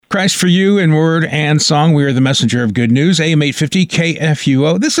Christ for you in word and song. We are the messenger of good news, AM 850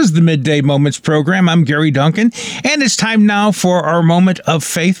 KFUO. This is the Midday Moments program. I'm Gary Duncan, and it's time now for our moment of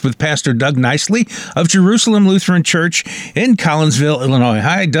faith with Pastor Doug Nicely of Jerusalem Lutheran Church in Collinsville, Illinois.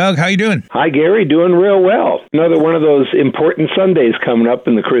 Hi, Doug. How you doing? Hi, Gary. Doing real well. Another one of those important Sundays coming up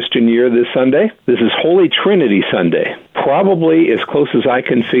in the Christian year this Sunday. This is Holy Trinity Sunday. Probably, as close as I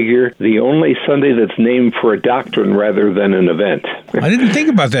can figure, the only Sunday that's named for a doctrine rather than an event. I didn't think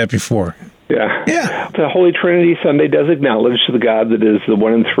about that before. Yeah. The Holy Trinity Sunday does acknowledge the God that is the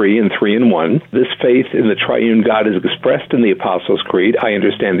one and three in one. This faith in the triune God is expressed in the Apostles' Creed. I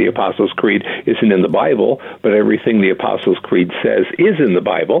understand the Apostles' Creed isn't in the Bible, but everything the Apostles' Creed says is in the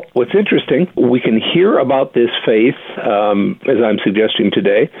Bible. What's interesting, we can hear about this faith, as I'm suggesting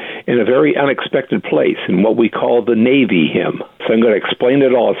today, in a very unexpected place, in what we call the Navy hymn. So I'm going to explain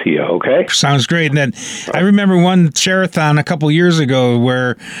it all to you, okay? Sounds great. And then I remember one share-a-thon a couple years ago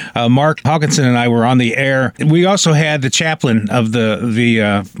where Mark Hawkinson and I were on the air. We also had the chaplain of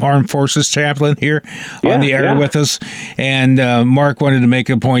the Armed Forces chaplain here on the air with us. And Mark wanted to make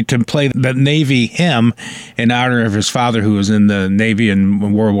a point to play the Navy hymn in honor of his father, who was in the Navy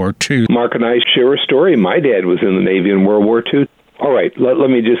in World War II. Mark and I share a story. My dad was in the Navy in World War II. All right, let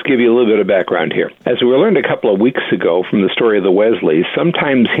me just give you a little bit of background here. As we learned a couple of weeks ago from the story of the Wesleys,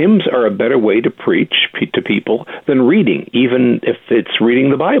 sometimes hymns are a better way to preach to people than reading, even if it's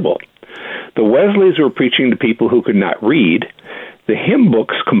reading the Bible. The Wesleys were preaching to people who could not read. The hymn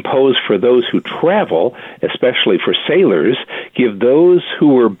books composed for those who travel, especially for sailors, give those who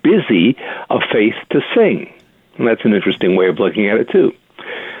were busy a faith to sing. And that's an interesting way of looking at it, too.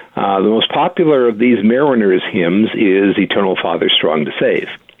 The most popular of these mariners' hymns is Eternal Father, Strong to Save.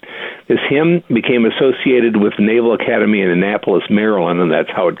 This hymn became associated with the Naval Academy in Annapolis, Maryland, and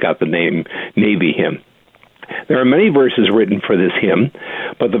that's how it got the name Navy Hymn. There are many verses written for this hymn,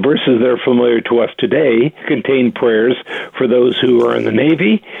 but the verses that are familiar to us today contain prayers for those who are in the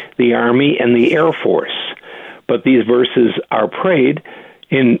Navy, the Army, and the Air Force. But these verses are prayed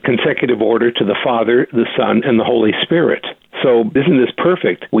in consecutive order to the Father, the Son, and the Holy Spirit. So isn't this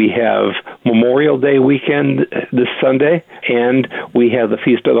perfect? We have Memorial Day weekend this Sunday, and we have the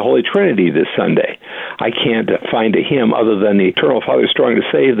Feast of the Holy Trinity this Sunday. I can't find a hymn other than the Eternal Father Strong to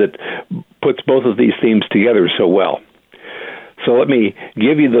Save that puts both of these themes together so well. So let me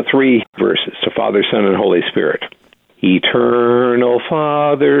give you the three verses to Father, Son, and Holy Spirit. Eternal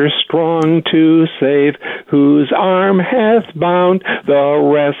Father, strong to save, whose arm hath bound the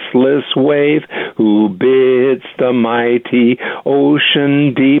restless wave, who bids the mighty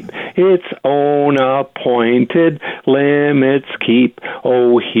ocean deep its own appointed limits keep.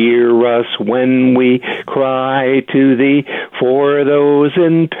 Oh, hear us when we cry to thee for those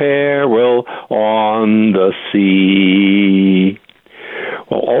in peril on the sea.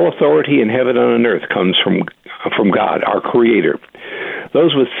 Well, all authority in heaven and on earth comes from God, our Creator.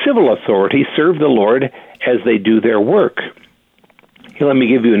 Those with civil authority serve the Lord as they do their work. Here, let me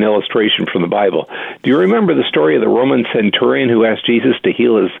give you an illustration from the Bible. Do you remember the story of the Roman centurion who asked Jesus to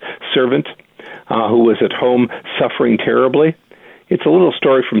heal his servant who was at home suffering terribly? It's a little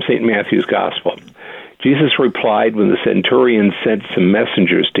story from St. Matthew's Gospel. Jesus replied when the centurion sent some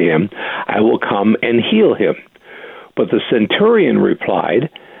messengers to him, I will come and heal him. But the centurion replied,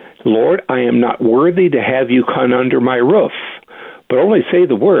 Lord, I am not worthy to have you come under my roof, but only say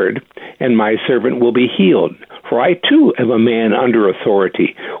the word, and my servant will be healed. For I too am a man under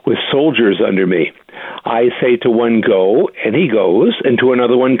authority, with soldiers under me. I say to one, go, and he goes, and to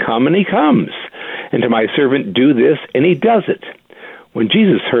another one, come, and he comes. And to my servant, do this, and he does it. When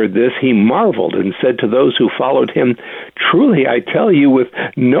Jesus heard this, he marveled and said to those who followed him, truly I tell you, with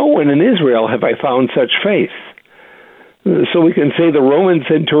no one in Israel have I found such faith. So we can say the Roman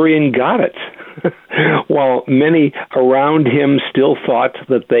centurion got it, while many around him still thought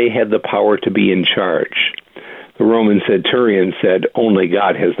that they had the power to be in charge. The Roman centurion said, only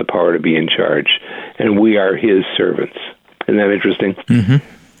God has the power to be in charge, and we are his servants. Isn't that interesting? Mm-hmm.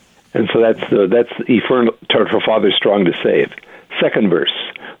 And so that's Eternal Father Strong to Save. Second verse,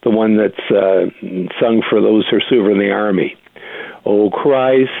 the one that's sung for those who serve in the Army. O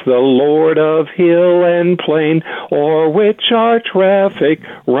Christ, the Lord of hill and plain, o'er which our traffic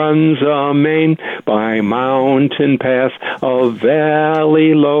runs amain, by mountain pass of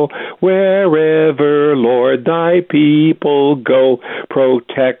valley low, wherever, Lord, thy people go,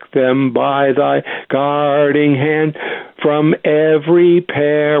 protect them by thy guarding hand from every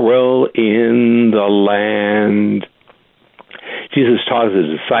peril in the land. Jesus taught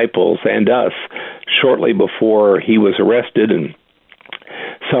his disciples and us shortly before he was arrested and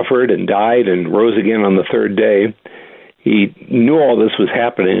suffered and died and rose again on the third day. He knew all this was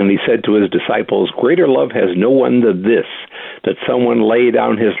happening, and he said to his disciples, "Greater love has no one than this, that someone lay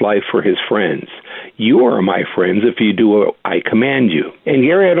down his life for his friends. You are my friends if you do what I command you." And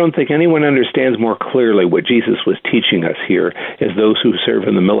Gary, I don't think anyone understands more clearly what Jesus was teaching us here as those who serve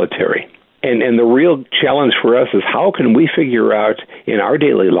in the military. And the real challenge for us is, how can we figure out in our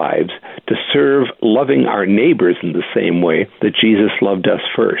daily lives to serve loving our neighbors in the same way that Jesus loved us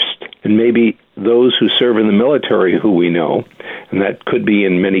first? And maybe those who serve in the military who we know, and that could be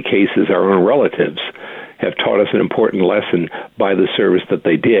in many cases our own relatives, have taught us an important lesson by the service that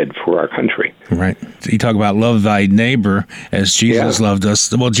they did for our country. Right. You talk about love thy neighbor as Jesus loved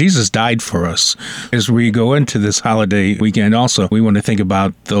us. Well, Jesus died for us. As we go into this holiday weekend also, we want to think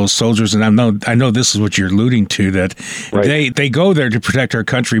about those soldiers, and I know this is what you're alluding to, that they go there to protect our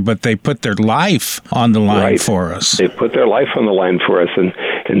country, but they put their life on the line for us. They put their life on the line for us,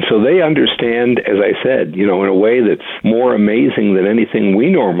 and so they understand, as I said, in a way that's more amazing than anything we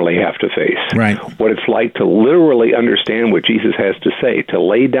normally have to face. Right. What it's like to literally understand what Jesus has to say, to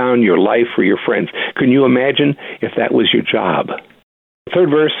lay down your life for your friends. Can you imagine if that was your job? Third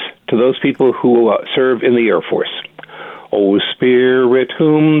verse, to those people who serve in the Air Force. O Spirit,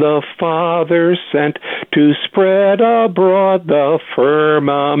 whom the Father sent to spread abroad the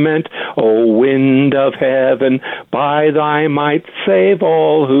firmament, O wind of heaven, by thy might save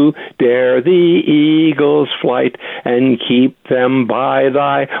all who dare the eagle's flight, and keep them by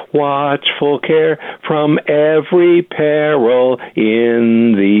thy watchful care from every peril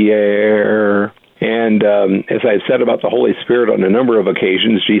in the air. And as I've said about the Holy Spirit on a number of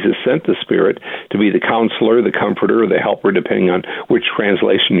occasions, Jesus sent the Spirit to be the counselor, the comforter, the helper, depending on which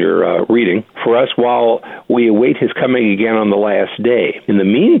translation you're reading, for us while we await his coming again on the last day. In the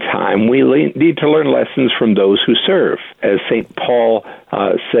meantime, we need to learn lessons from those who serve. As St. Paul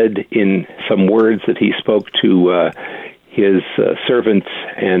said in some words that he spoke to his servant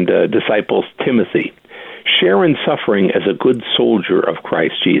and disciples, Timothy, "Share in suffering as a good soldier of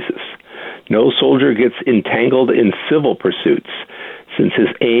Christ Jesus. No soldier gets entangled in civil pursuits, since his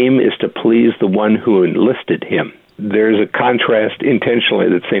aim is to please the one who enlisted him." There's a contrast intentionally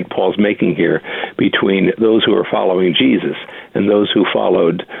that St. Paul's making here between those who are following Jesus and those who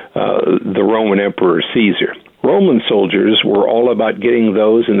followed the Roman Emperor Caesar. Roman soldiers were all about getting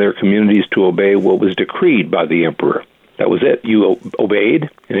those in their communities to obey what was decreed by the emperor. That was it. You obeyed,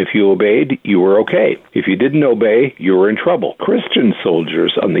 and if you obeyed, you were okay. If you didn't obey, you were in trouble. Christian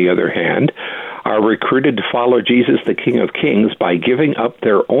soldiers, on the other hand, are recruited to follow Jesus, the King of Kings, by giving up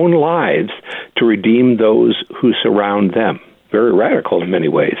their own lives to redeem those who surround them. Very radical in many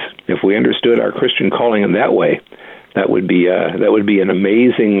ways. If we understood our Christian calling in that way, that would be an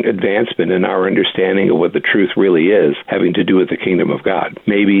amazing advancement in our understanding of what the truth really is, having to do with the kingdom of God.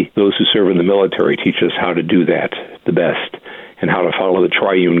 Maybe those who serve in the military teach us how to do that the best, and how to follow the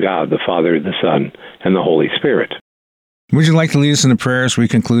triune God, the Father, the Son, and the Holy Spirit. Would you like to lead us in a prayer as we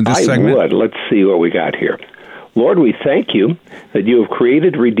conclude this segment? I would. Let's see what we got here. Lord, we thank you that you have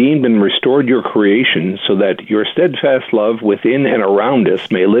created, redeemed, and restored your creation so that your steadfast love within and around us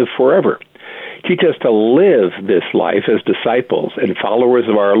may live forever. Teach us to live this life as disciples and followers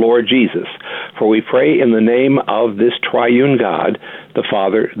of our Lord Jesus. For we pray in the name of this triune God, the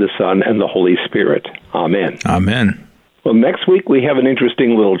Father, the Son, and the Holy Spirit. Amen. Amen. Well, next week we have an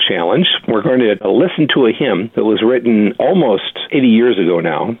interesting little challenge. We're going to listen to a hymn that was written almost 80 years ago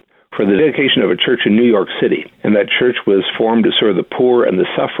now for the dedication of a church in New York City. And that church was formed to serve the poor and the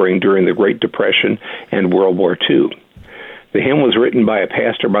suffering during the Great Depression and World War II. The hymn was written by a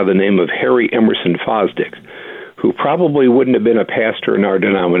pastor by the name of Harry Emerson Fosdick, who probably wouldn't have been a pastor in our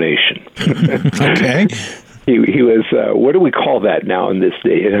denomination. Okay. He was, what do we call that now in this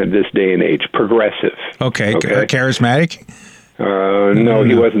day and age? Progressive. Okay. Charismatic? No,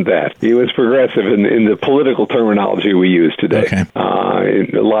 he wasn't that. He was progressive in the political terminology we use today. Okay.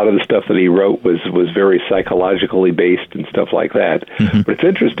 A lot of the stuff that he wrote was very psychologically based and stuff like that. Mm-hmm. But it's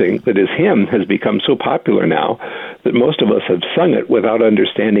interesting that his hymn has become so popular now that most of us have sung it without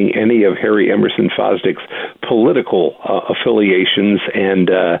understanding any of Harry Emerson Fosdick's political affiliations and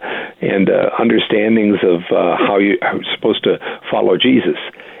understandings of how you're supposed to follow Jesus.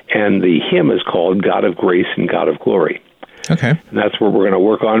 And the hymn is called God of Grace and God of Glory. Okay. And that's what we're going to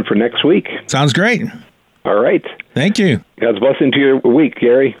work on for next week. Sounds great. All right. Thank you. God's blessing to your week,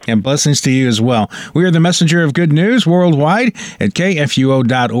 Gary. And blessings to you as well. We are the messenger of good news worldwide at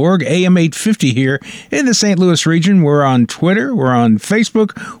kfuo.org, AM 850 here in the St. Louis region. We're on Twitter, we're on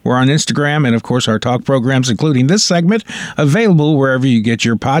Facebook, we're on Instagram, and of course our talk programs, including this segment, available wherever you get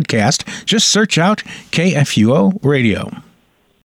your podcast. Just search out KFUO Radio.